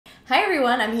Hi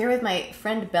everyone, I'm here with my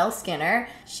friend Belle-Skinner.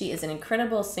 She is an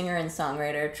incredible singer and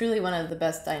songwriter, truly one of the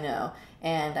best I know,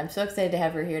 and I'm so excited to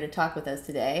have her here to talk with us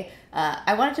today.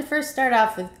 I wanted to first start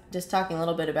off with just talking a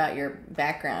little bit about your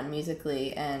background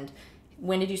musically, and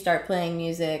when did you start playing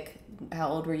music? How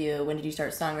old were you? When did you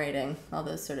start songwriting? All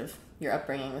those sort of your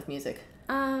upbringing with music.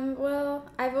 Well,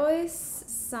 I've always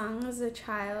sung as a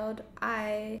child.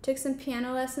 I took some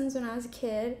piano lessons when I was a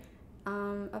kid,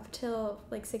 up till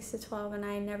like 6 to 12, and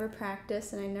I never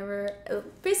practiced, and I never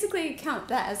basically count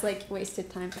that as like wasted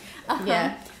time.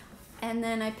 Yeah. And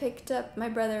then I picked up, my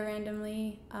brother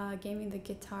randomly gave me the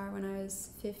guitar when I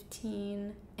was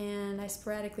 15, and I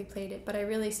sporadically played it, but I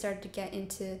really started to get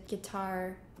into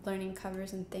guitar, learning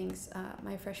covers and things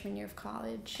my freshman year of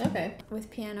college. Okay. With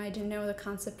piano, I didn't know the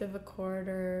concept of a chord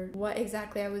or what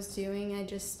exactly I was doing. I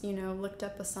just, looked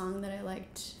up a song that I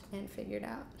liked and figured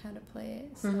out how to play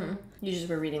it. So. You just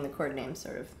were reading the chord names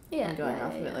sort of and going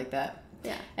off of it like that.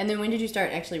 Yeah. And then when did you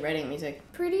start actually writing music?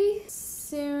 Pretty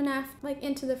soon after, like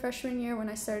into the freshman year when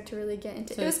I started to really get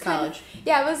into it. So it was college.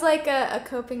 It was like a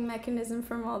coping mechanism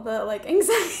from all the like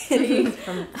anxiety.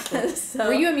 So,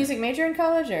 were you a music major in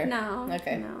college or? No.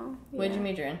 Okay. No. What did you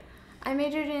major in? I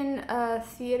majored in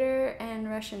theater and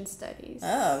Russian studies.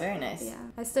 Oh, very nice. Yeah.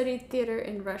 I studied theater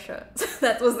in Russia. So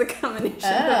that was the combination.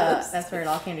 Oh, that's where it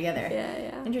all came together.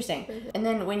 Yeah. Interesting. And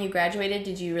then when you graduated,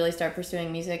 did you really start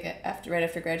pursuing music right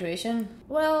after graduation?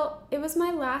 Well, it was my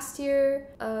last year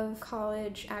of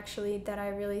college, actually, that I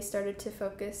really started to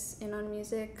focus in on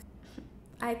music.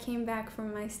 I came back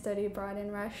from my study abroad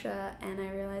in Russia, and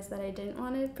I realized that I didn't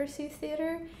want to pursue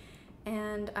theater.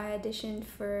 And I auditioned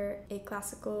for a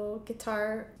classical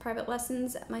guitar private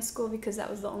lessons at my school because that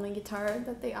was the only guitar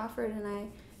that they offered, and I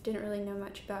didn't really know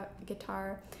much about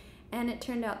guitar. And it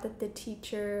turned out that the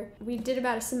teacher, we did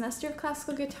about a semester of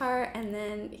classical guitar, and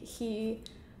then he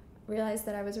realized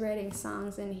that I was writing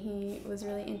songs, and he was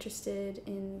really interested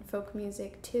in folk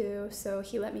music too, so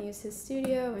he let me use his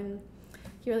studio, and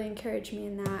he really encouraged me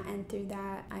in that, and through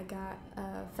that I got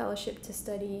a fellowship to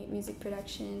study music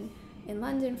production in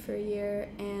London for a year,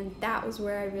 and that was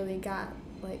where I really got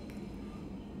the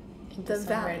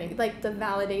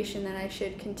validation that I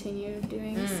should continue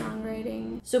doing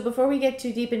songwriting. So before we get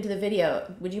too deep into the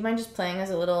video, would you mind just playing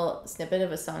us a little snippet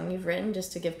of a song you've written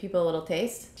just to give people a little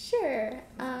taste? Sure.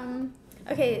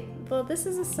 Okay, well, this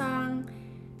is a song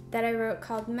that I wrote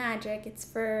called Magic. It's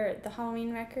for the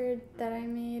Halloween record that I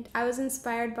made. I was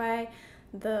inspired by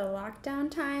the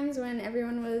lockdown times when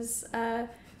everyone was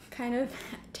kind of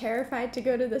terrified to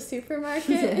go to the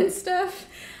supermarket and stuff,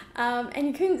 and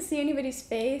you couldn't see anybody's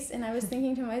face, and I was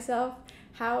thinking to myself,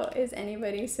 how is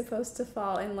anybody supposed to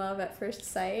fall in love at first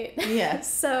sight? Yeah.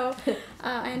 So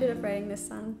I ended up writing this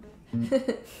song.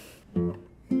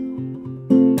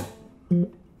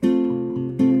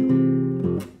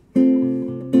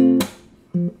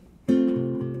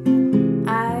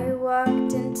 I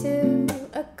walked into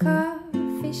a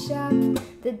coffee shop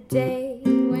the day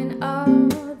when all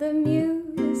the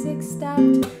music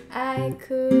stopped. I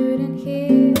couldn't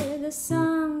hear the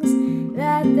songs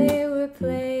that they were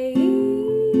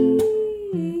playing,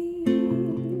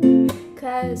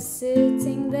 'cause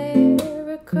sitting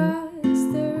there across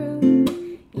the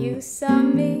room, you saw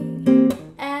me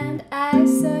and I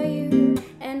saw you,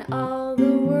 and all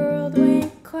the world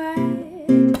went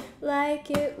quiet like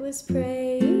it was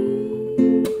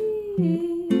praying.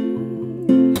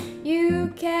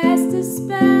 You cast a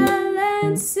spell,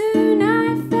 and soon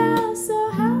I felt so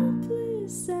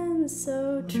helpless and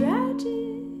so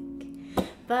tragic.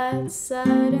 But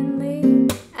suddenly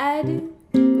I do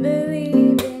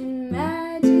believe in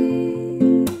magic.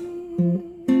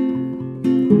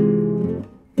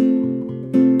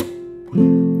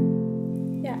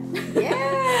 Yeah,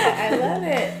 I love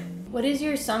it. What is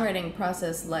your songwriting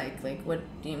process like? Like, what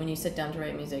do you, when you sit down to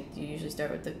write music, do you usually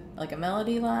start with a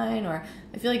melody line, or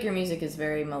I feel like your music is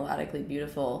very melodically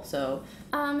beautiful. So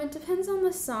it depends on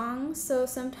the song. So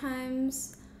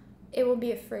sometimes it will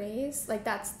be a phrase, like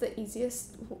that's the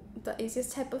easiest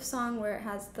type of song where it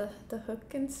has the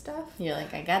hook and stuff. You're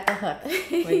like, I got the hook.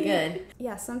 We're good.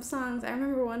 Yeah, some songs. I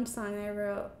remember one song I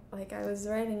wrote, like I was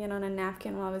writing it on a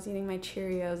napkin while I was eating my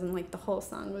Cheerios, and like the whole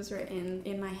song was written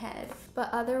in my head. But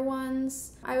other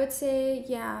ones, I would say,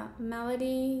 yeah,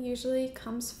 melody usually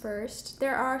comes first.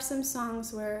 There are some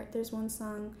songs where there's one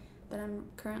song that I'm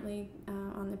currently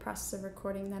on the process of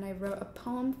recording that I wrote a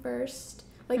poem first.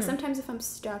 Like sometimes if I'm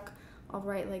stuck, I'll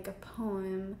write like a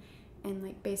poem, and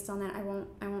like based on that I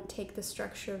won't take the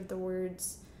structure of the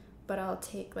words but I'll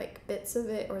take like bits of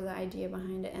it or the idea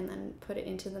behind it and then put it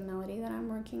into the melody that I'm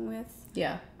working with.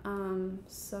 Yeah.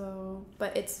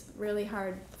 But it's really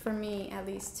hard for me, at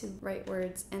least, to write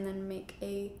words and then make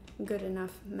a good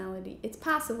enough melody. It's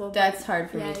possible. But that's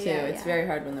hard for me too. Yeah, it's very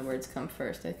hard when the words come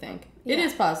first, I think. Yeah. It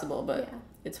is possible, but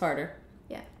it's harder.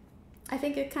 Yeah. I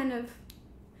think it kind of,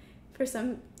 for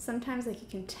sometimes like you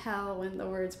can tell when the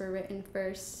words were written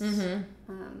first. Mm-hmm.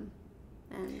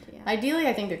 And yeah. Ideally,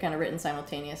 I think they're kind of written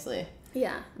simultaneously.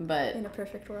 Yeah. But in a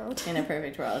perfect world. In a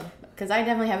perfect world. Because I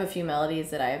definitely have a few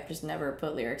melodies that I've just never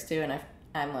put lyrics to, and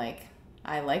I'm like,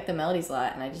 I like the melodies a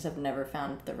lot, and I just have never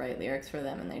found the right lyrics for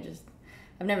them, and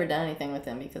I've never done anything with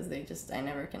them because I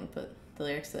never can put the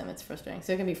lyrics to them. It's frustrating.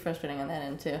 So it can be frustrating on that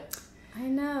end too. I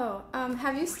know.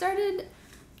 Have you started,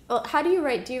 well, how do you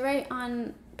write? Do you write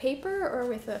on paper or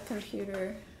with a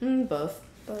computer? Both.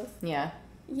 Both? Yeah.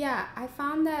 Yeah, I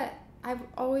found that I've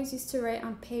always used to write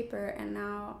on paper, and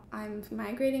now I'm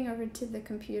migrating over to the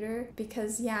computer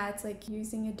because, it's like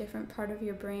using a different part of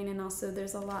your brain, and also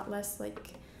there's a lot less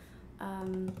like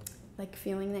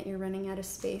feeling that you're running out of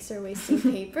space or wasting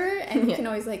paper, and you can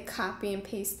always like copy and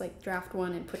paste like draft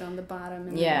one and put on the bottom.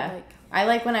 And then, I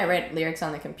like when I write lyrics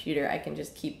on the computer, I can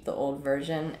just keep the old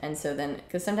version, and so then,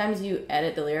 because sometimes you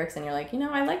edit the lyrics and you're like,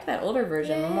 I like that older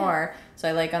version more, so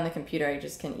I like on the computer, I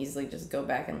just can easily just go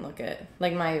back and look at,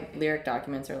 like my lyric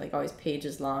documents are like always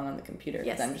pages long on the computer,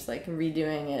 because I'm just like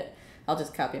redoing it. I'll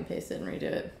just copy and paste it and redo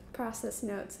it. Process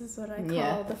notes is what I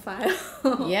call the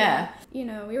file. Yeah.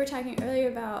 We were talking earlier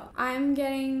about I'm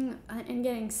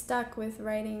getting stuck with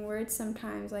writing words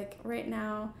sometimes. Like right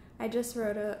now, I just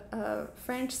wrote a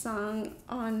French song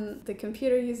on the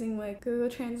computer using like Google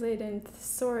Translate and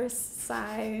Thesaurus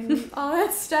Sigh and all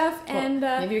that stuff. Well, and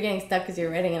maybe you're getting stuck because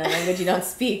you're writing in a language you don't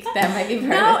speak. That might be part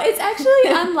No, of it. It's actually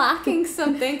unlocking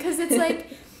something, because it's like,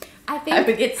 I think I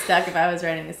would get stuck if I was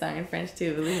writing a song in French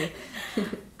too, believe me.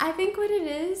 I think what it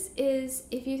is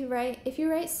if you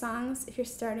write songs, if you're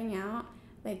starting out,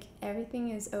 like everything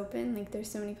is open, like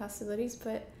there's so many possibilities,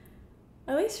 but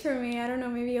at least for me, I don't know,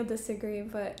 maybe you'll disagree,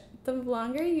 but the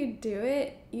longer you do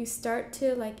it, you start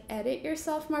to like edit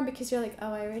yourself more, because you're like,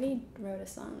 oh, I already wrote a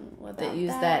song without that.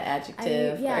 Use that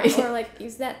adjective. Or like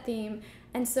use that theme.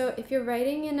 And so if you're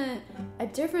writing in a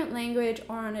different language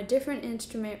or on a different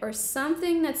instrument or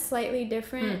something that's slightly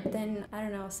different, then, I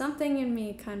don't know, something in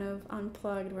me kind of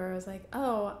unplugged, where I was like,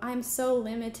 oh, I'm so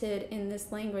limited in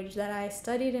this language that I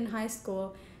studied in high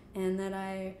school, and that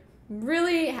I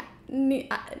really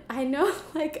I know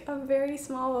like a very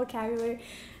small vocabulary,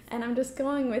 and I'm just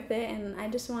going with it, and I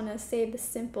just want to say the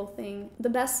simple thing. The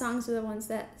best songs are the ones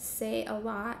that say a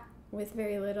lot with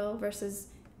very little, versus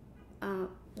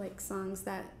like songs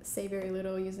that say very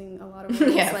little using a lot of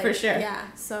words. For sure.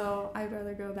 Yeah, so I'd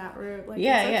rather go that route. Like, it's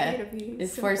okay to be it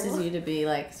simple. forces you to be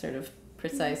like sort of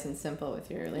precise and simple with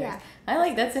your lyrics.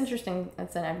 Yeah. That's interesting.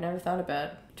 I've never thought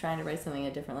about trying to write something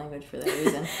in a different language for that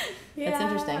reason. That's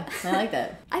interesting. I like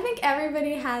that. I think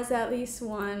everybody has at least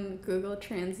one Google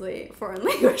Translate foreign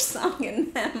language song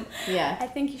in them. Yeah. I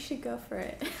think you should go for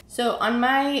it. So on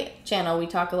my channel, we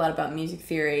talk a lot about music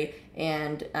theory,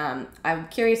 and I'm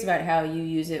curious about how you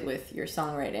use it with your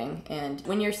songwriting. And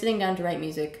when you're sitting down to write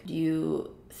music, do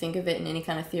you think of it in any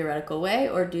kind of theoretical way,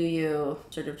 or do you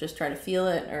sort of just try to feel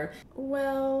it? Or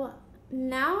well,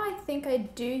 now I think I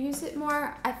do use it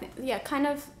more. I think, kind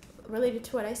of related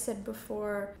to what I said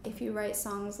before. If you write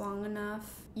songs long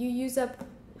enough, you use up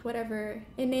whatever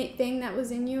innate thing that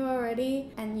was in you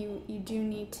already, and you do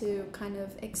need to kind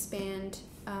of expand.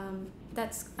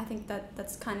 I think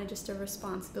that's kind of just a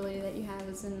responsibility that you have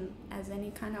as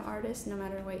any kind of artist, no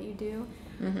matter what you do.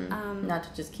 Mm-hmm. Not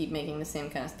to just keep making the same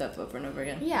kind of stuff over and over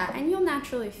again. Yeah, and you'll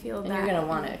naturally feel that. And you're going to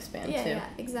want to expand too. Yeah,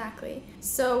 exactly.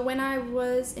 So when I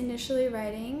was initially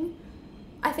writing,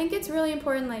 I think it's really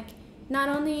important, like, not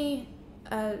only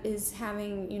is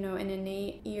having, an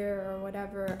innate ear or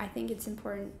whatever, I think it's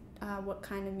important what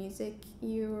kind of music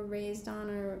you were raised on,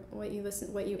 or what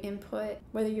you input,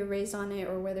 whether you're raised on it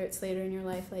or whether it's later in your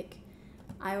life. Like,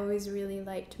 I always really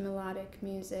liked melodic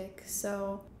music,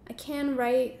 so I can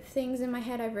write things in my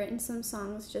head. I've written some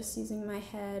songs just using my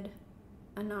head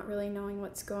and not really knowing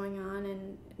what's going on,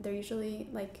 and they're usually,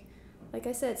 like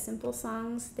I said, simple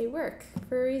songs. They work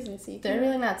for a reason. So they're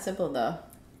really not simple, though.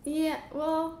 Yeah,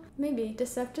 well, maybe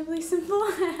deceptively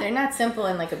simple. They're not simple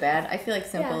in like a bad. I feel like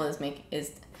simple is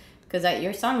because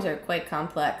your songs are quite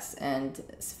complex and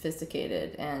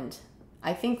sophisticated, and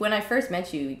I think when I first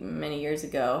met you many years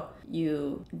ago,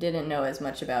 you didn't know as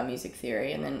much about music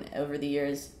theory, and then over the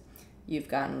years, you've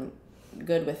gotten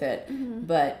good with it. Mm-hmm.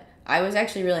 But I was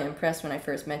actually really impressed when I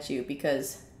first met you,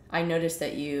 because I noticed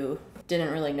that you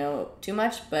didn't really know too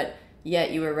much, but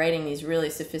yet you were writing these really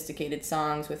sophisticated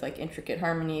songs with like intricate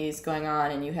harmonies going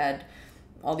on, and you had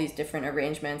all these different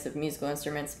arrangements of musical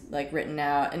instruments like written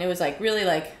out, and it was like really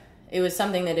like, it was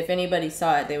something that if anybody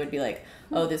saw it, they would be like,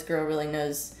 oh, this girl really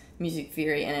knows music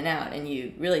theory in and out, and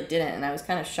you really didn't. And I was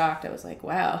kind of shocked. I was like,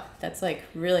 wow, that's like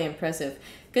really impressive,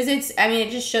 because it's, I mean,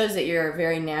 it just shows that you're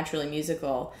very naturally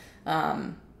musical,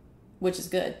 which is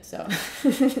good. So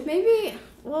maybe,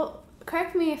 well,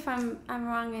 correct me if I'm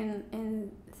wrong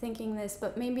in thinking this,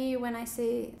 but maybe when I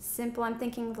say simple, I'm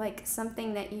thinking like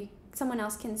something that someone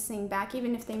else can sing back,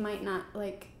 even if they might not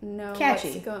like know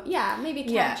catchy. What's going. Yeah, maybe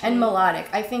catchy. Yeah, and melodic.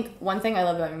 I think one thing I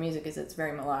love about your music is it's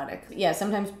very melodic. Yeah,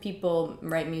 sometimes people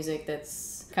write music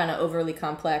that's kind of overly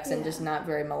complex and just not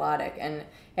very melodic. And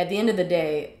at the end of the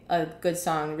day, a good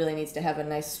song really needs to have a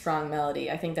nice, strong melody.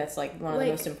 I think that's like one of the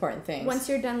most important things. Once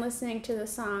you're done listening to the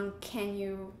song, can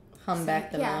you hum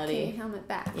back the melody? Can you hum it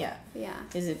back? Yeah. Yeah.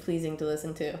 Is it pleasing to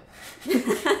listen to?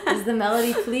 Is the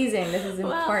melody pleasing? This is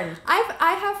important.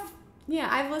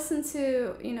 I've listened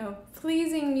to,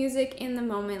 pleasing music in the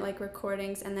moment, like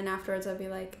recordings, and then afterwards I'll be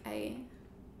like, I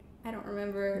don't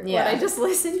remember what I just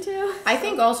listened to. I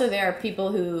think also there are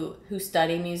people who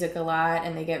study music a lot,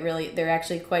 and they're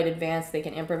actually quite advanced. They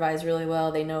can improvise really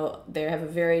well. They have a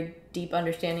very deep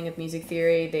understanding of music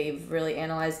theory. They've really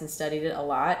analyzed and studied it a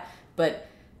lot, but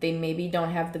they maybe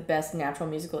don't have the best natural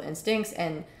musical instincts,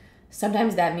 and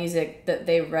sometimes that music that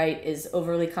they write is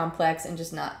overly complex and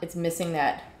just not, it's missing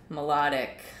that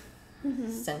melodic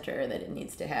center that it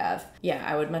needs to have. Yeah,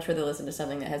 I would much rather listen to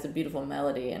something that has a beautiful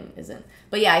melody and isn't.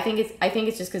 But yeah, I think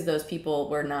it's just because those people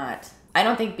were not, I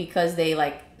don't think because they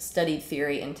like studied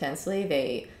theory intensely,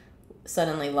 they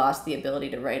suddenly lost the ability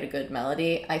to write a good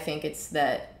melody. I think it's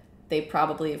that they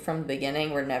probably from the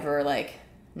beginning were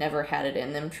never had it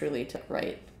in them truly to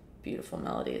write beautiful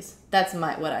melodies. That's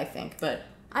what I think. But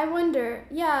I wonder,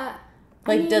 yeah.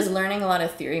 Does learning a lot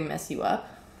of theory mess you up?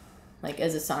 Like,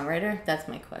 as a songwriter? That's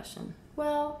my question.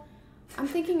 Well, I'm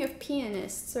thinking of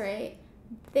pianists, right?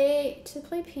 To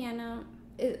play piano,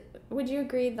 would you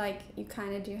agree, like, you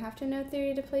kind of do have to know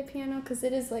theory to play piano? Because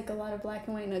it is, like, a lot of black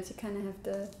and white notes. You kind of have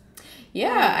to...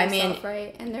 Yeah, I mean...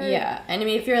 Right? And yeah, and I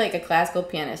mean, if you're, like, a classical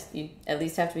pianist, you at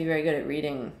least have to be very good at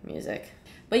reading music.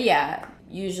 But yeah,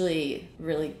 usually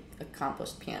really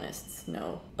accomplished pianists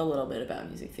know a little bit about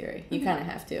music theory. You kind of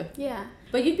have to. Yeah.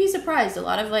 But you'd be surprised. A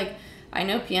lot of, like... I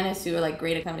know pianists who are like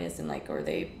great accompanist and like, or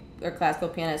classical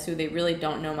pianists who they really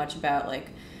don't know much about like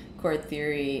chord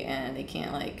theory, and they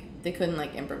couldn't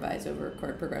like improvise over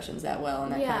chord progressions that well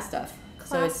and that kind of stuff.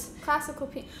 So it's classical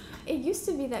it used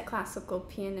to be that classical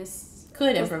pianists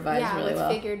could improvise really well. Yeah,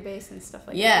 with figured bass and stuff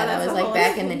like that. Yeah, that was like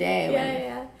back in the day.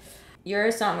 Yeah. You're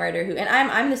a songwriter who, and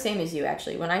I'm the same as you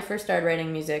actually. When I first started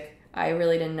writing music, I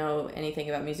really didn't know anything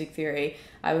about music theory.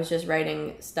 I was just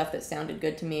writing stuff that sounded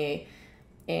good to me.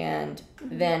 And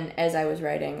then as I was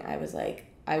writing, I was like,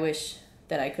 I wish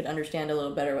that I could understand a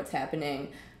little better what's happening.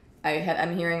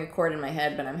 I'm hearing a chord in my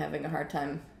head, but I'm having a hard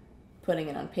time putting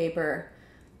it on paper.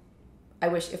 I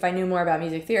wish if I knew more about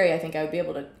music theory, I think I would be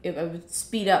able to, I would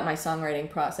speed up my songwriting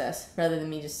process rather than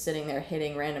me just sitting there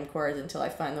hitting random chords until I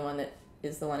find the one that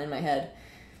is the one in my head.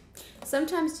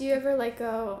 Sometimes do you ever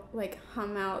go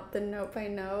hum out the note by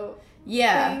note?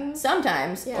 Yeah, thing?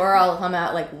 Sometimes. Yeah. Or I'll hum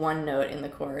out like one note in the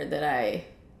chord that I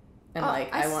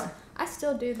want. I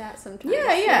still do that sometimes.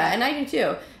 Yeah, and I do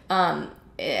too.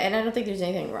 And I don't think there's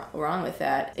anything wrong with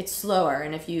that. It's slower,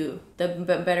 and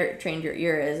the better trained your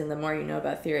ear is, and the more you know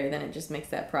about theory, then it just makes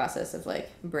that process of like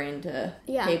brain to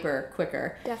paper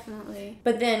quicker. Definitely.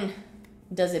 But then,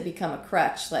 does it become a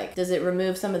crutch? Like, does it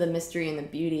remove some of the mystery and the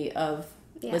beauty of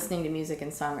listening to music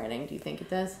and songwriting? Do you think it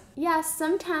does? Yeah,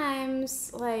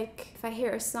 sometimes, like, if I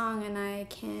hear a song and I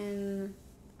can,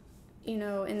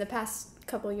 in the past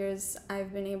couple years,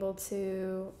 I've been able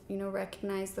to,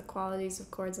 recognize the qualities of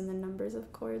chords and the numbers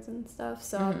of chords and stuff.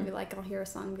 So I'll be like, I'll hear a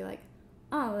song and be like,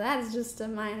 oh, that's just a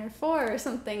minor 4 or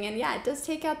something. And yeah, it does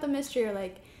take out the mystery, or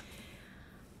like,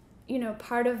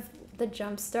 part of the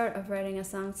jump start of writing a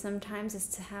song sometimes is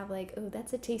to have like, oh,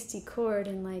 that's a tasty chord,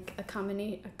 and like a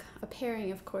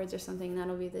pairing of chords or something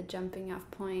that'll be the jumping off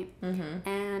point.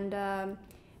 And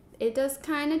it does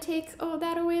kind of take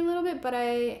that away a little bit, but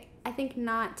I think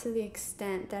not to the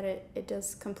extent that it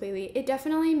does completely. It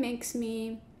definitely makes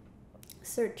me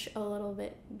search a little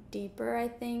bit deeper, I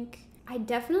think. I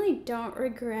definitely don't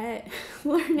regret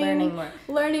learning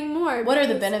more. What are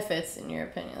the benefits in your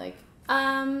opinion? Like,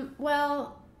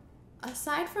 well,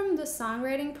 aside from the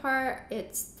songwriting part,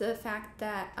 it's the fact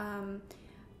that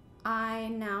I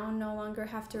now no longer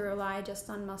have to rely just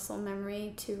on muscle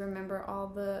memory to remember all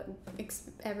the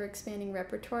ever-expanding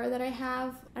repertoire that I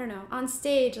have. I don't know, on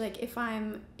stage, like if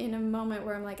I'm in a moment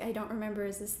where I'm like, I don't remember,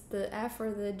 is this the F or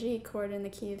the G chord in the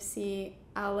key of C,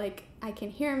 I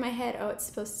can hear in my head, oh, it's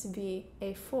supposed to be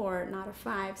a 4, not a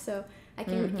 5, so I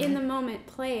can in the moment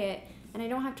play it, and I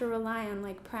don't have to rely on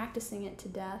like practicing it to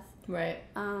death. Right.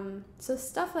 So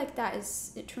stuff like that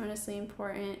is tremendously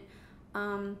important.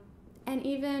 And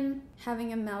even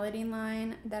having a melody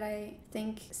line that I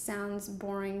think sounds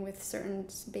boring with certain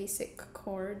basic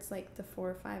chords, like the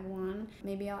 4-5-1,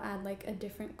 maybe I'll add like a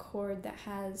different chord that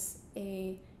has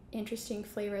a interesting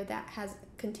flavor that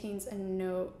contains a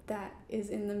note that is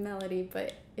in the melody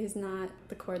but is not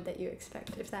the chord that you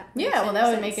expect, if that makes well, that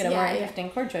sense. would make it a more interesting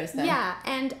chord choice then. Yeah,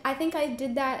 and I think I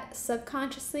did that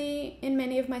subconsciously in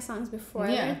many of my songs before I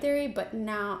learned theory, but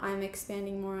now I'm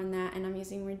expanding more on that, and I'm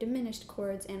using more diminished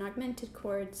chords and augmented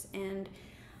chords, and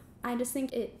I just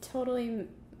think it totally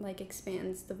like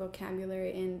expands the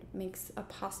vocabulary and makes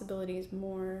possibilities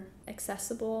more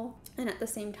accessible. And at the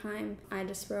same time, I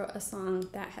just wrote a song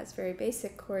that has very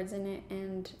basic chords in it,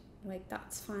 and like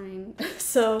that's fine.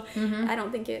 So I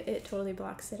don't think it totally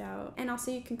blocks it out. And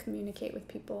also you can communicate with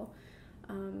people,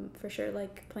 for sure,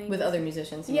 like playing with other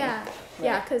musicians. Yeah,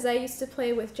 because I used to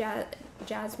play with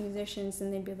jazz musicians,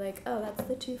 and they'd be like, oh, that's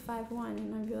the 2-5-1,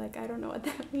 and I'd be like, I don't know what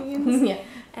that means.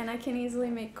 And I can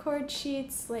easily make chord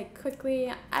sheets like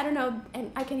quickly, I don't know,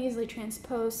 and I can easily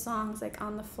transpose songs like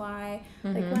on the fly.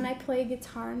 Like when I play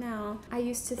guitar now, I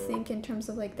used to think in terms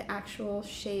of like the actual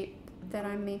shape that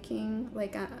I'm making,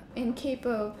 like in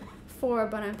capo 4,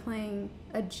 but I'm playing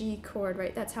a G chord,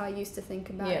 right? That's how I used to think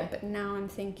about it. But now I'm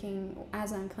thinking,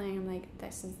 as I'm playing, I'm like,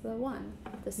 this is the one.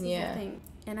 This is the thing.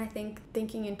 And I think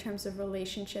thinking in terms of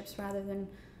relationships rather than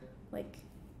like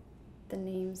the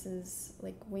names is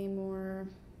like way more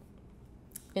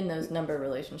in those number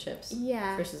relationships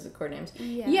versus the chord names.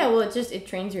 Well, it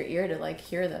trains your ear to like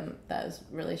hear them, those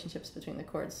relationships between the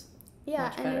chords.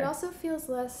 And it also feels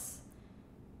less,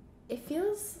 it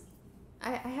feels,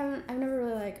 I've never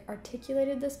really like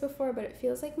articulated this before, but it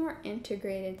feels like more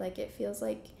integrated. Like it feels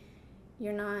like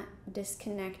you're not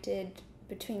disconnected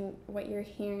between what you're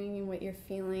hearing and what you're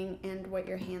feeling and what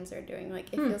your hands are doing.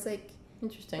 Like it feels like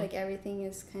interesting. Like everything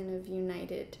is kind of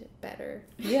united better.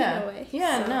 In a way.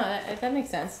 That makes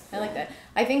sense. I like that.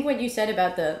 I think what you said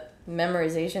about the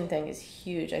memorization thing is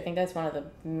huge. I think that's one of the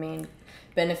main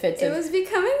benefits. It was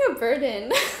becoming a burden.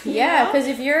 Because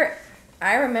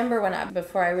I remember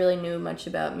before I really knew much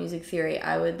about music theory,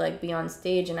 I would like be on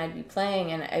stage and I'd be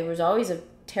playing, and it was always a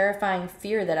terrifying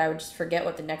fear that I would just forget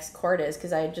what the next chord is,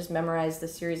 because I had just memorized the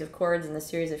series of chords and the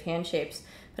series of hand shapes,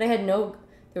 but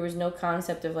there was no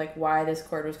concept of like why this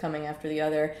chord was coming after the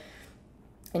other.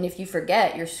 And if you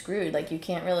forget, you're screwed. Like you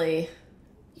can't really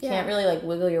like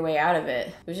wiggle your way out of it.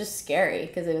 It was just scary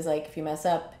because it was like if you mess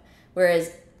up,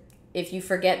 whereas if you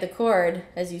forget the chord,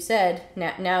 as you said,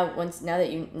 now that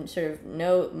you sort of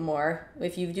know more,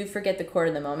 if you do forget the chord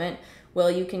in the moment, well,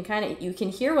 you can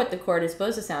hear what the chord is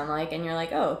supposed to sound like, and you're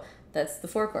like, oh, that's the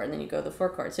 4 chord, and then you go to the 4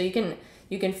 chord. So you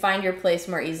can find your place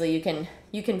more easily.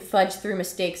 You can fudge through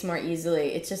mistakes more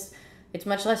easily. It's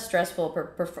much less stressful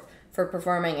for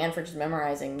performing and for just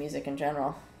memorizing music in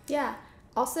general. Yeah.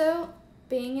 Also,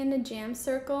 being in a jam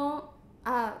circle,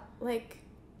 I've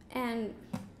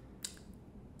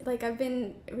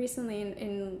been recently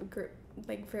in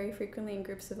very frequently in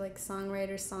groups of like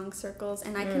songwriters, song circles,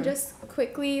 and I can just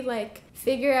quickly like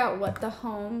figure out what the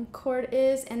home chord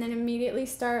is and then immediately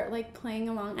start like playing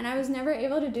along. And I was never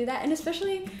able to do that, and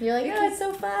especially you're like, oh, it's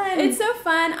so fun. It's so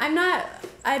fun. I'm not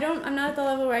at the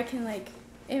level where I can like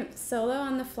solo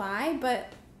on the fly,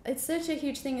 but it's such a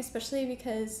huge thing, especially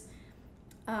because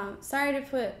sorry to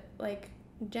put like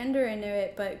gender into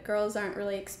it, but girls aren't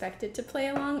really expected to play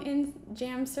along in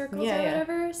jam circles or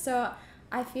whatever. So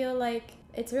I feel like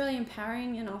it's really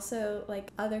empowering, and also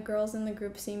like other girls in the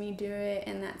group see me do it,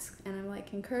 and I'm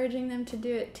like encouraging them to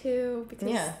do it too,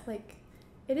 because like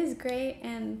it is great,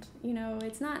 and you know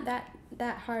it's not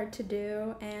that hard to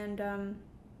do. And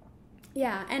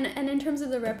and in terms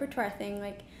of the repertoire thing,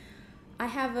 like I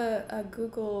have a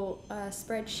Google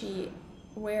spreadsheet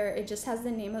where it just has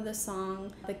the name of the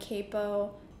song, the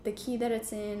capo, the key that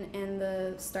it's in, and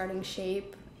the starting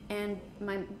shape. And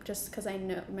just because I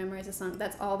memorize the song,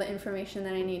 that's all the information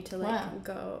that I need to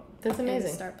go. That's amazing.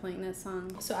 And start playing that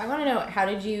song. So I want to know, how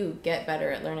did you get better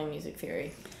at learning music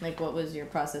theory? Like, what was your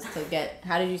process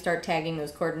how did you start tagging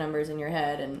those chord numbers in your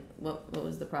head, and what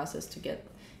was the process to get?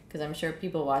 Because I'm sure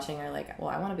people watching are like, well,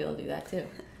 I want to be able to do that too.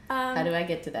 How do I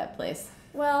get to that place?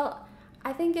 Well,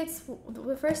 I think it's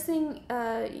the first thing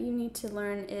you need to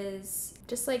learn is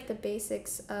just like the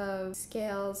basics of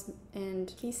scales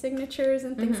and key signatures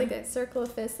and things like that, circle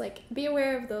of fifths. Like, be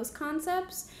aware of those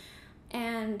concepts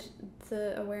and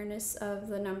the awareness of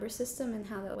the number system and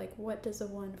how that, like, what does a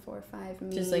 1, 4, 5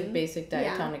 mean? Just like basic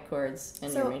diatonic chords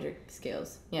and your major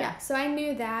scales. Yeah. So I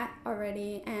knew that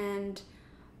already,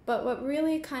 but what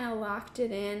really kind of locked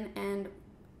it in, and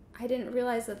I didn't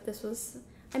realize that this was,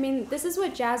 I mean, this is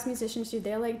what jazz musicians do.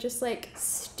 They're like just like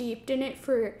steeped in it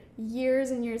for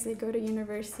years and years. They go to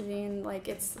university and like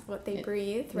it's what they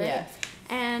breathe, right? Yeah.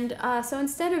 And so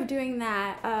instead of doing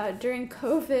that, during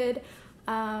COVID,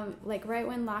 like right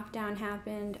when lockdown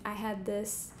happened, I had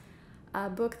this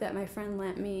book that my friend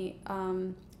lent me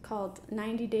called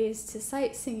 90 Days to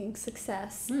Sight Singing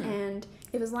Success. And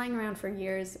it was lying around for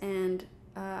years, and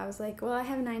I was like, well, I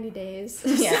have 90 days.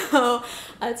 Yeah. So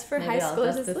it's for Maybe high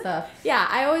schoolers. Yeah,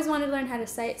 I always wanted to learn how to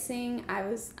sight sing.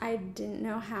 I didn't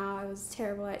know how. I was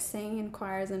terrible at singing in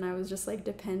choirs, and I was just like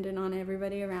dependent on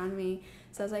everybody around me.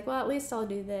 So I was like, well, at least I'll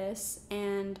do this.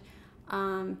 And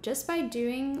just by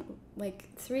doing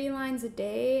like 3 lines a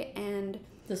day and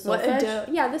the solfege?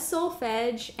 the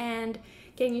solfege, and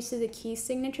getting used to the key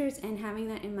signatures and having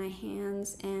that in my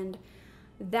hands, and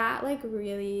that like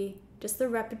really just the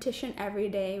repetition every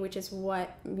day, which is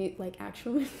what like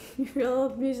actual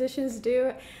real musicians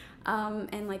do,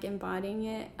 and like embodying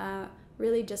it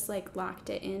really just like locked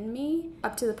it in me,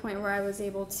 up to the point where I was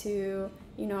able to,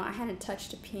 I hadn't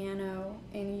touched a piano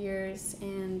in years,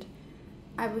 and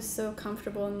I was so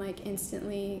comfortable in like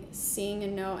instantly seeing a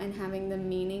note and having the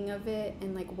meaning of it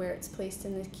and like where it's placed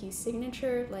in the key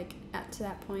signature, like to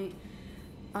that point,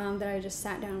 that I just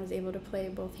sat down and was able to play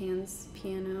both hands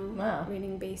piano, wow,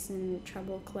 reading bass and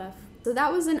treble clef. So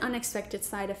that was an unexpected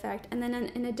side effect. And then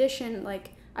in addition,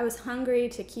 like I was hungry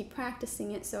to keep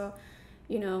practicing it, so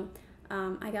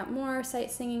I got more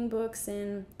sight singing books,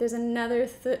 and there's another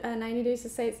 90 Days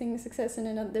of Sight Singing Success,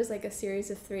 and there's like a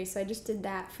series of 3. So I just did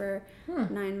that for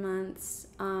 9 months,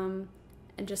 and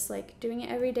just like doing it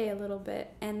every day a little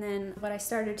bit. And then what I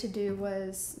started to do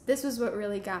this was what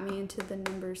really got me into the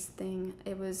numbers thing.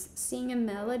 It was seeing a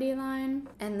melody line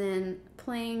and then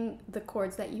playing the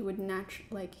chords that you would naturally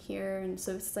like hear, and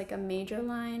so it's like a major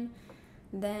line.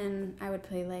 Then I would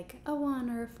play like a 1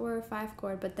 or a 4 or 5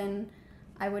 chord, but then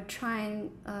I would try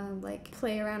and like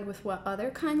play around with what other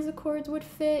kinds of chords would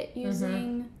fit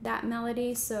using that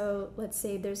melody. So let's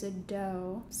say there's a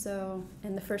do. So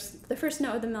and the first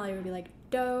note of the melody would be like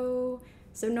do.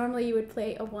 So normally you would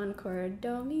play a 1 chord,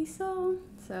 do mi sol.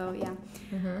 So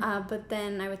yeah. But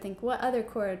then I would think, what other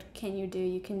chord can you do?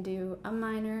 You can do a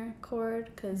minor chord,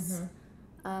 because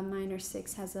minor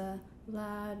 6 has a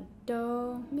la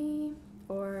do mi,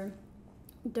 or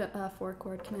 4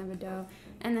 chord can have a do,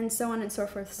 and then so on and so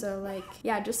forth. So like,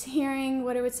 yeah, just hearing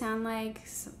what it would sound like,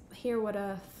 hear what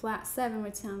a flat 7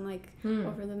 would sound like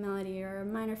over the melody, or a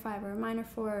minor 5 or a minor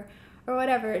 4 or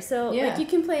whatever. So like you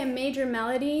can play a major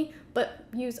melody but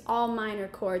use all minor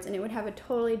chords, and it would have a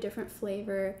totally different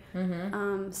flavor.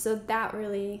 So that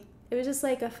really, it was just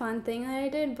like a fun thing that I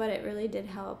did, but it really did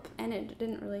help, and it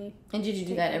didn't really. And did you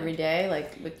do that every day,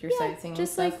 like with your sight singing?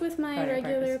 Just stuff? like with my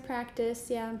regular practice,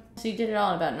 yeah. So you did it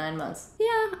all in about 9 months.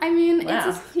 Yeah, I mean, wow. It's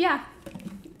just, yeah.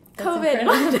 That's COVID,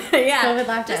 yeah. COVID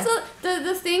lockdown. Just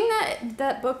the thing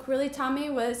that book really taught me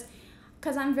was,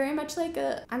 because I'm very much like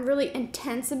I'm really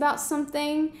intense about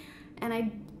something, and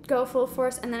I go full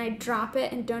force and then I drop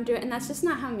it and don't do it, and that's just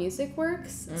not how music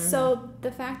works. So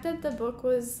the fact that the book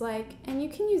was like, and you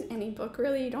can use any book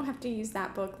really, you don't have to use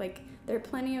that book, like there are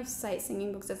plenty of sight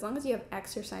singing books, as long as you have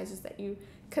exercises that you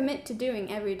commit to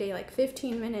doing every day, like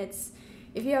 15 minutes.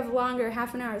 If you have longer,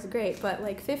 half an hour is great, but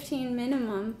like 15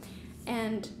 minimum,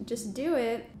 and just do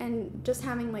it. And just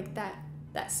having like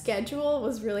that schedule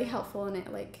was really helpful, and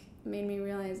it like made me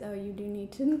realize, oh, you do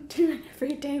need to do it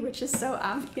every day, which is so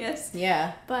obvious.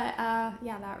 Yeah. But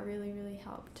yeah, that really, really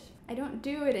helped. I don't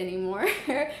do it anymore.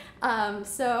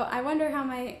 So I wonder how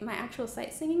my actual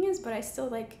sight singing is, but I still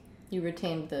like. You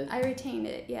retained I retained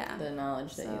it, yeah. The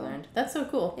knowledge that you learned. That's so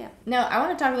cool. Yeah. Now I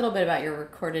want to talk a little bit about your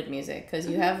recorded music, because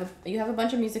you have a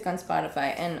bunch of music on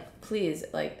Spotify, and please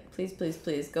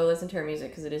go listen to her music,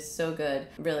 because it is so good.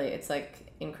 Really, it's like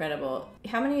incredible.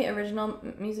 How many original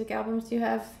music albums do you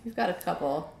have? You've got a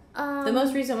couple. The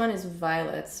most recent one is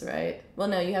Violets, right? Well,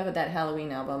 no, you have that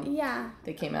Halloween album. Yeah.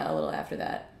 That came out a little after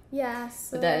that. Yeah.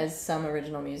 So. But that is some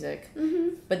original music.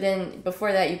 But then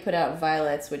before that, you put out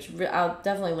Violets, which I'll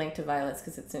definitely link to Violets,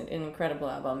 because it's an incredible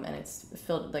album, and it's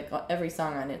filled, like every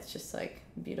song on it's just like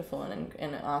beautiful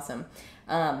and awesome.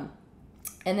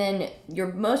 And then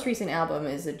your most recent album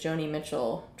is a Joni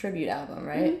Mitchell tribute album,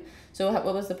 right? Mm-hmm. So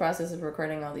what was the process of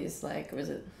recording all these, like, was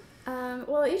it?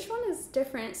 Well, each one is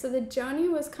different. So the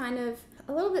Joni was kind of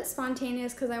a little bit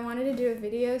spontaneous because I wanted to do a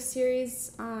video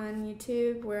series on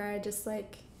YouTube where I just,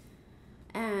 like,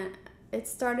 and it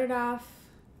started off,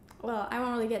 well, I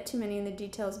won't really get too many in the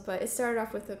details, but it started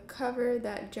off with a cover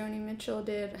that Joni Mitchell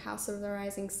did, House of the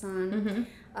Rising Sun,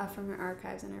 from her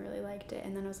archives, and I really liked it.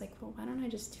 And then I was like, well, why don't I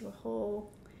just do a whole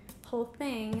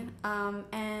thing?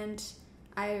 And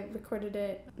I recorded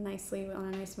it nicely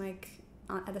on a nice mic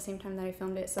at the same time that I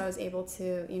filmed it, so I was able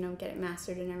to, you know, get it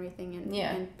mastered and everything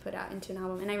and put out into an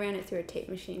album. And I ran it through a tape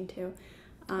machine too.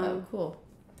 Oh, cool.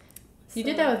 You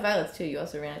did that with Violets too. You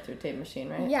also ran it through a tape machine,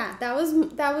 right? Yeah, that was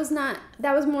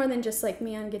more than just like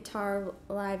me on guitar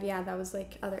live. Yeah, that was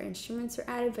like other instruments were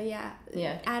added, but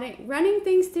running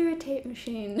things through a tape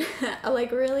machine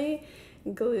like really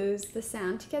glues the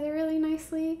sound together really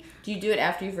nicely. Do you do it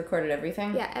after you've recorded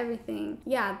everything? Yeah, everything.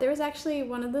 Yeah, there was actually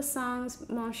one of the songs,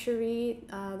 Mon Chéri,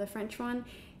 the French one.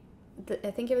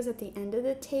 I think it was at the end of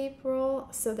the tape roll,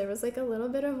 so there was like a little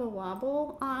bit of a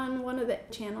wobble on one of the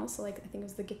channels, so like I think it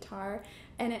was the guitar,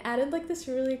 and it added like this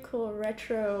really cool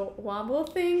retro wobble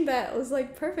thing that was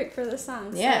like perfect for the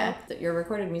song. Yeah, so. Your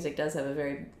recorded music does have a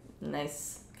very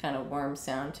nice kind of warm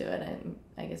sound to it, and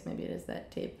I guess maybe it is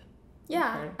that tape.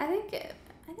 Yeah, I think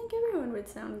everyone would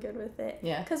sound good with it.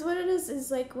 Yeah, because what it is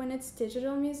like when it's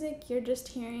digital music, you're just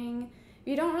hearing.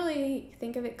 You don't really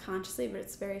think of it consciously, but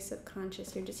it's very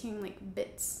subconscious. You're just hearing like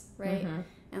bits, right?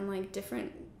 And like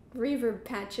different reverb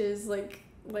patches, like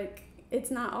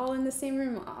it's not all in the same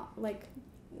room. Like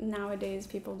nowadays,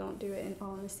 people don't do it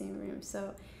all in the same room.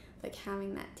 So like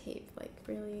having that tape, like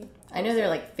really. I know there are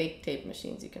like fake tape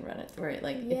machines you can run it through. It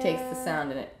it takes the sound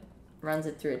and it runs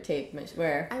it through a tape machine.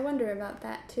 Where I wonder about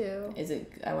that too. Is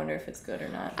it? I wonder if it's good or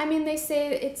not. I mean, they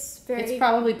say it's very. It's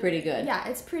probably pretty good. Yeah,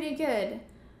 it's pretty good.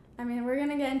 I mean, we're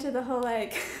gonna get into the whole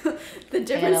like the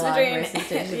difference between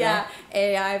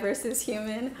AI versus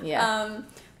human. Yeah.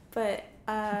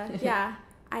 Yeah,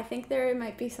 I think there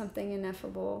might be something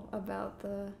ineffable about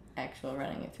the actual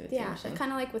running it through a tape machine. Yeah,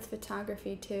 kind of like with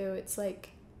photography too. It's like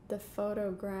the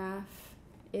photograph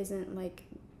isn't like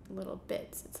little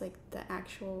bits. It's like the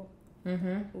actual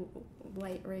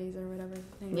light rays or whatever.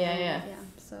 Yeah.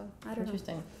 So I don't know.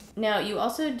 Interesting. Now you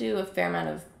also do a fair amount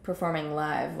of performing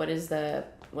live. What is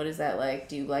that like?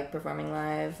 Do you like performing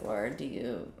live, or do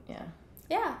you,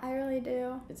 Yeah, I really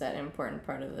do. Is that an important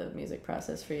part of the music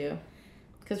process for you?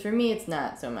 Because for me, it's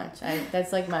not so much.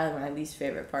 That's like my least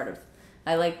favorite part of,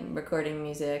 I like recording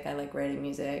music, I like writing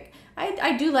music.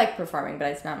 I do like performing,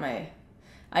 but it's not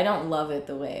I don't love it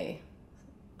the way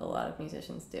a lot of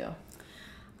musicians do.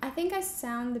 I think I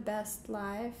sound the best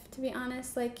live, to be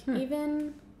honest. Like,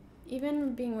 even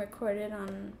being recorded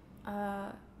on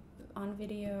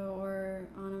video or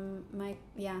on a mic,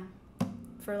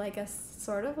 for like a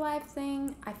sort of live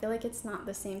thing, I feel like it's not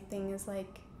the same thing as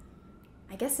like,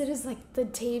 I guess it is like the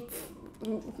tape,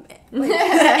 like the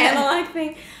analog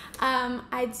thing.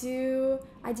 I do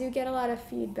get a lot of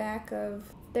feedback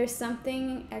of there's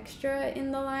something extra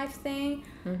in the live thing.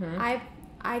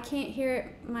 I can't hear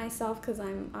it myself because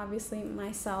I'm obviously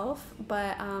myself,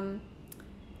 but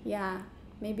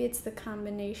maybe it's the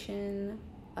combination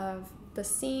of the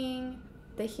seeing,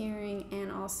 the hearing,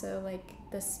 and also like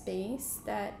the space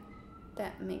that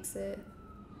makes it.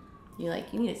 You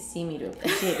need to see me to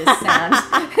appreciate this sound.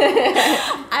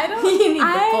 You need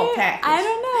the full package.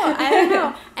 I don't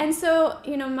know. And so,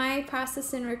 my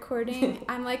process in recording,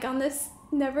 I'm like on this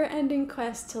never-ending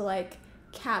quest to like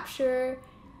capture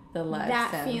the live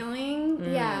that sound.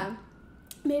 Feeling. Yeah,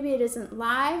 maybe it isn't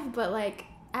live, but like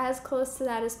as close to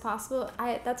that as possible.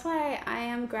 That's why I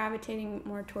am gravitating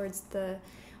more towards the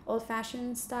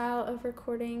old-fashioned style of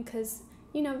recording, because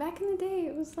back in the day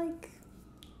it was like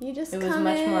you just it was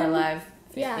much more live.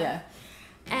 Yeah.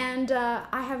 And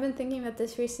I have been thinking about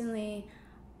this recently.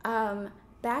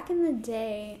 Back in the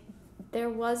day, there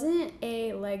wasn't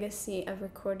a legacy of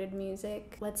recorded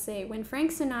music. Let's say when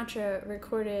Frank Sinatra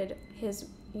recorded his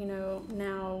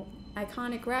now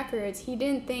iconic records, he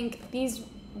didn't think these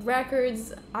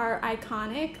records are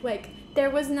iconic. Like, there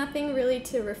was nothing really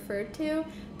to refer to.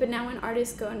 But now when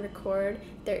artists go and record,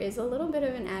 there is a little bit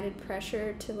of an added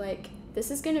pressure to like, this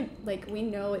is gonna, like, we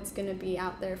know it's gonna be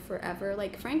out there forever.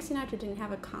 Like, Frank Sinatra didn't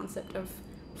have a concept of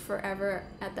forever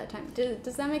at that time.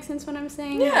 Does that make sense what I'm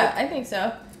saying? Yeah, I think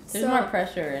so. There's more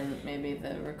pressure in maybe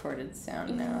the recorded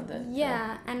sound now.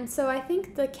 And so I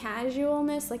think the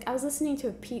casualness, like I was listening to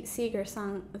a Pete Seeger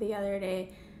song the other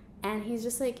day, and he's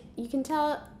just like, you can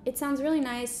tell it sounds really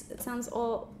nice. It sounds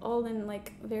all and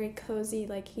like very cozy,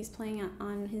 like he's playing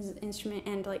on his instrument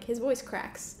and like his voice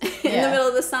cracks in the middle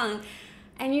of the song.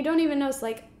 And you don't even notice,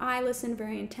 like, I listened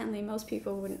very intently. Most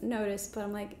people wouldn't notice, but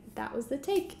I'm like, that was the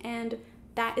take. And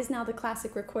that is now the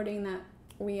classic recording that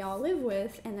we all live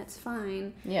with, and that's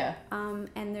fine. Yeah.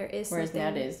 And there is Whereas something...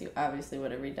 nowadays, you obviously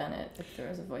would have redone it if there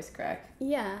was a voice crack.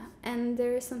 Yeah, and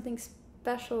there is something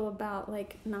special about,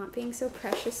 like, not being so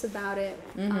precious about it.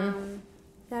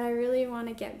 That I really want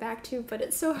to get back to, but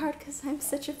it's so hard because I'm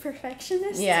such a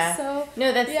perfectionist. Yeah. So,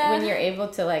 no, that's when you're able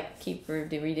to, like, keep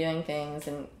redoing things,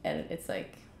 and it's,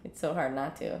 like, it's so hard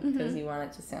not to, because you want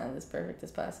it to sound as perfect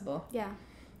as possible. Yeah.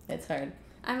 It's hard.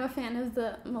 I'm a fan of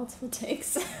the multiple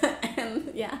takes,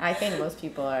 and yeah. I think most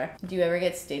people are. Do you ever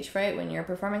get stage fright when you're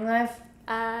performing live?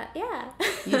 Yeah.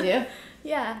 You do?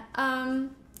 Yeah.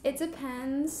 It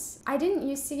depends. I didn't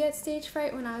used to get stage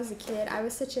fright when I was a kid. I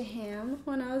was such a ham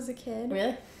when I was a kid.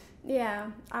 Really?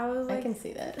 Yeah. I was like... I can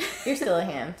see that. You're still a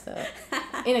ham, so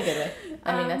in a good way.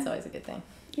 I mean, that's always a good thing.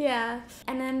 Yeah.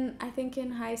 And then I think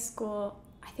in high school,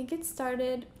 I think it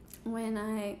started when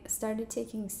I started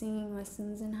taking singing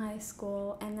lessons in high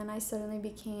school, and then I suddenly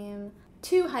became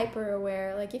too hyper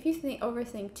aware. Like, if you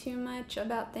overthink too much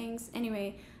about things.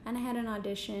 Anyway, and I had an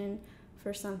audition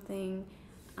for something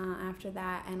after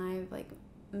that, and I like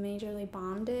majorly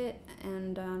bombed it,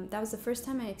 and that was the first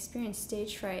time I experienced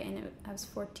stage fright, and I was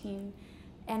 14,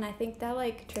 and I think that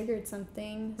like triggered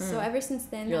something. So ever since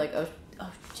then, you're like, oh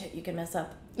shit, you can mess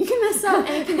up. You can mess up,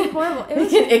 and it can be horrible.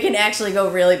 It can actually go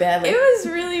really badly. It was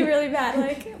really, really bad.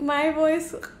 Like, my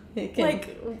voice,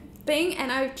 like, thing,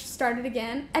 and I started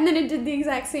again, and then it did the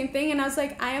exact same thing, and I was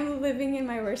like, I am living in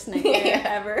my worst nightmare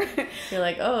ever. You're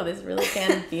like, oh, this really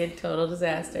can be a total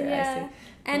disaster. Yeah. I see.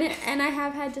 And I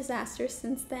have had disasters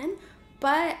since then,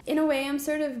 but in a way I'm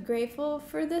sort of grateful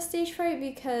for the stage fright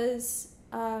because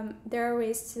there are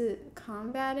ways to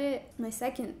combat it. My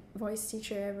second voice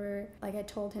teacher ever, like, I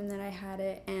told him that I had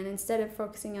it, and instead of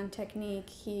focusing on technique,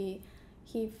 he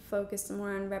focused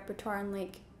more on repertoire and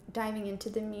like diving into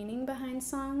the meaning behind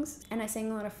songs. And I sang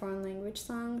a lot of foreign language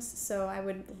songs, so I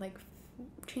would like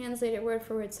translate it word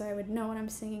for word so I would know what I'm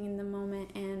singing in the moment,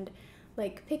 and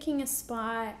like picking a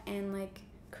spot and like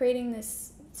creating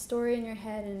this story in your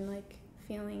head and like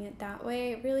feeling it that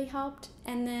way really helped.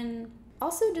 And then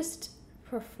also just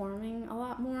performing a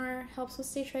lot more helps with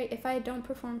stage fright. If I don't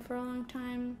perform for a long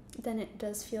time, then it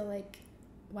does feel like,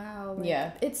 wow,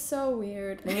 like, it's so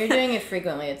weird. When you're doing it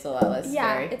frequently, it's a lot less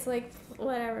scary. It's like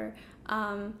whatever.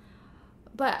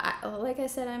 But like I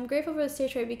said, I'm grateful for the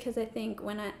stage fright because I think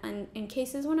when in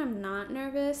cases when I'm not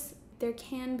nervous, there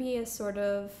can be a sort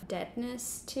of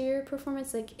deadness to your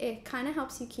performance. Like, it kind of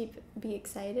helps you be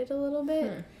excited a little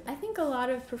bit. I think a lot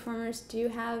of performers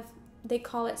they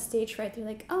call it stage fright. They're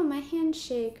like, oh, my hands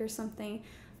shake or something.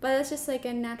 But it's just like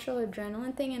a natural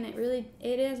adrenaline thing, and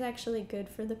it is actually good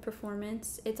for the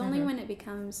performance. It's only when it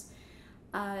becomes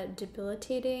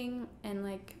debilitating and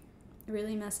like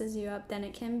really messes you up, then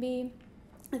it can be,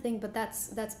 I think. But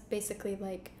that's basically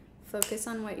like, focus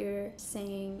on what you're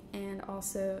saying and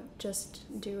also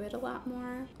just do it a lot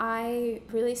more. I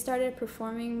really started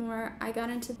performing more. I got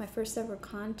into my first ever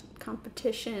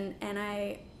competition, and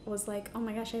I was like, oh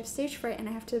my gosh, I have stage fright and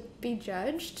I have to be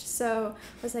judged. So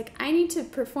I was like, I need to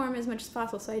perform as much as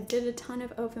possible. So I did a ton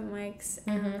of open mics,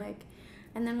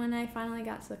 and then when I finally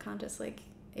got to the contest, like,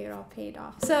 it all paid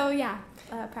off. So yeah,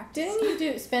 practice. Didn't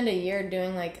you spend a year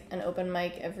doing like an open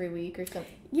mic every week or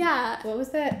something? Yeah. What was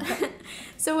that?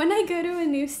 So when I go to a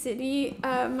new city,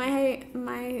 my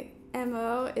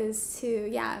MO is to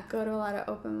go to a lot of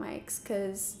open mics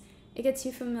because it gets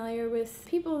you familiar with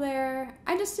people there.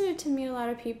 I just did it to meet a lot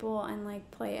of people and like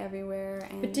play everywhere.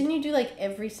 But didn't you do like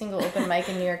every single open mic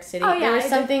in New York City? Oh, yeah, there was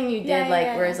something you did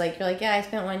where it's like, you're like, I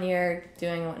spent 1 year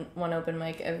doing one open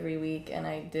mic every week, and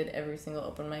I did every single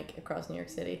open mic across New York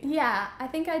City. Yeah, I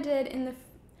think I did in the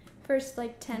first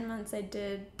like 10 months. I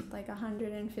did like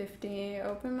 150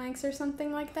 open mics or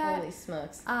something like that. Holy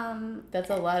smokes. That's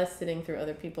a lot of sitting through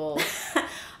other people.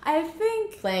 I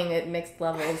think playing at mixed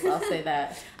levels, I'll say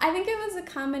that. I think it was a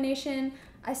combination.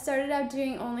 I started out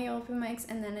doing only open mics,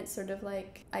 and then it's sort of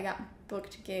like I got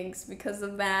booked gigs because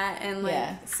of that, and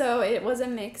like so it was a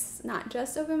mix, not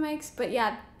just open mics, but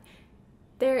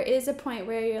there is a point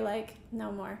where you're like,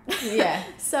 no more. Yeah.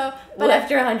 So, but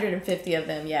after 150 of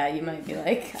them, you might be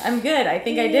like, I'm good. I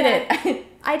think I did it.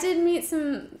 I did meet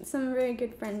some very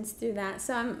good friends through that.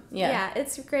 So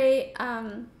it's great.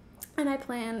 And I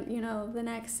plan, the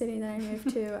next city that I move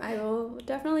to, I will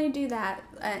definitely do that.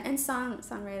 And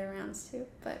songwriter rounds too.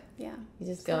 But yeah. You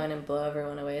just go in and blow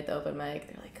everyone away at the open mic.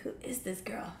 They're like, who is this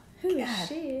girl? Who is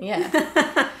she?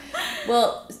 Yeah.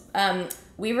 Well,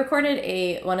 we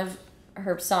recorded one of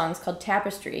her songs called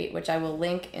Tapestry, which I will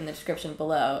link in the description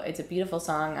below. It's a beautiful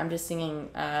song. I'm just singing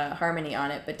harmony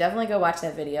on it, but definitely go watch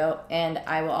that video. And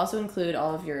I will also include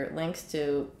all of your links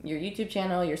to your YouTube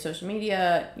channel, your social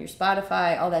media, your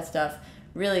Spotify, all that stuff.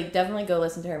 Really, definitely go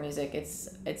listen to her music.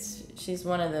 She's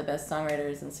one of the best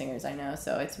songwriters and singers I know.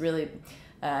 So it's really,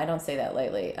 I don't say that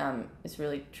lightly. It's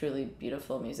really, truly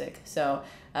beautiful music. So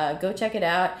go check it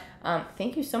out.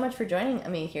 Thank you so much for joining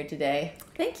me here today.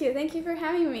 Thank you for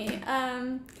having me.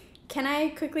 Can I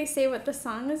quickly say what the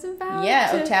song is about?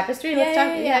 Yeah, Tapestry. Let's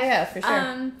talk. Yeah, for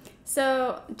sure.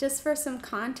 So just for some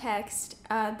context,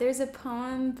 there's a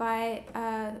poem by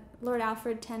Lord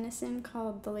Alfred Tennyson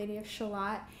called The Lady of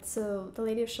Shalott. So the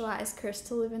Lady of Shalott is cursed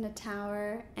to live in a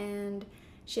tower, and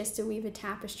she has to weave a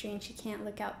tapestry, and she can't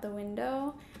look out the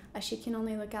window. She can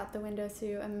only look out the window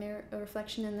through a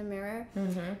reflection in the mirror.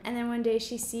 Mm-hmm. And then one day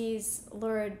she sees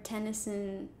Lord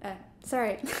Tennyson, and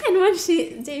one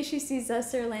day she sees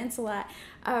Sir Lancelot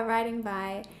riding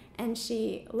by, and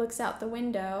she looks out the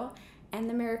window, and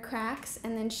the mirror cracks,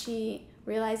 and then she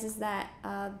realizes that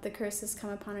the curse has come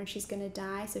upon her and she's going to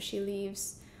die, so she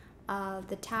leaves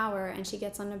the tower, and she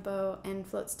gets on a boat and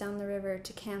floats down the river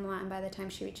to Camelot, and by the time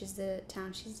she reaches the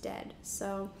town, she's dead.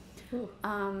 So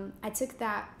I took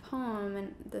that poem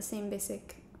and the same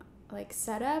basic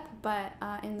setup, but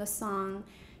in the song,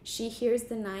 she hears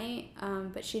the night,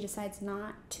 but she decides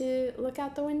not to look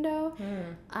out the window,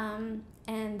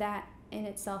 and that in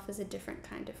itself is a different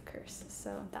kind of curse.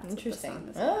 So that's interesting. What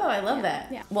the song is about. I love that.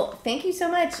 Yeah. Well, thank you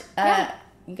so much.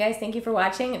 You guys, thank you for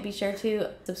watching. Be sure to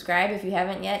subscribe if you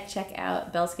haven't yet. Check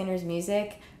out Belle-Skinner's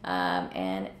music.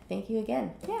 And thank you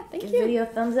again. Yeah, thank you. Give the video a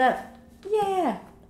thumbs up. Yeah.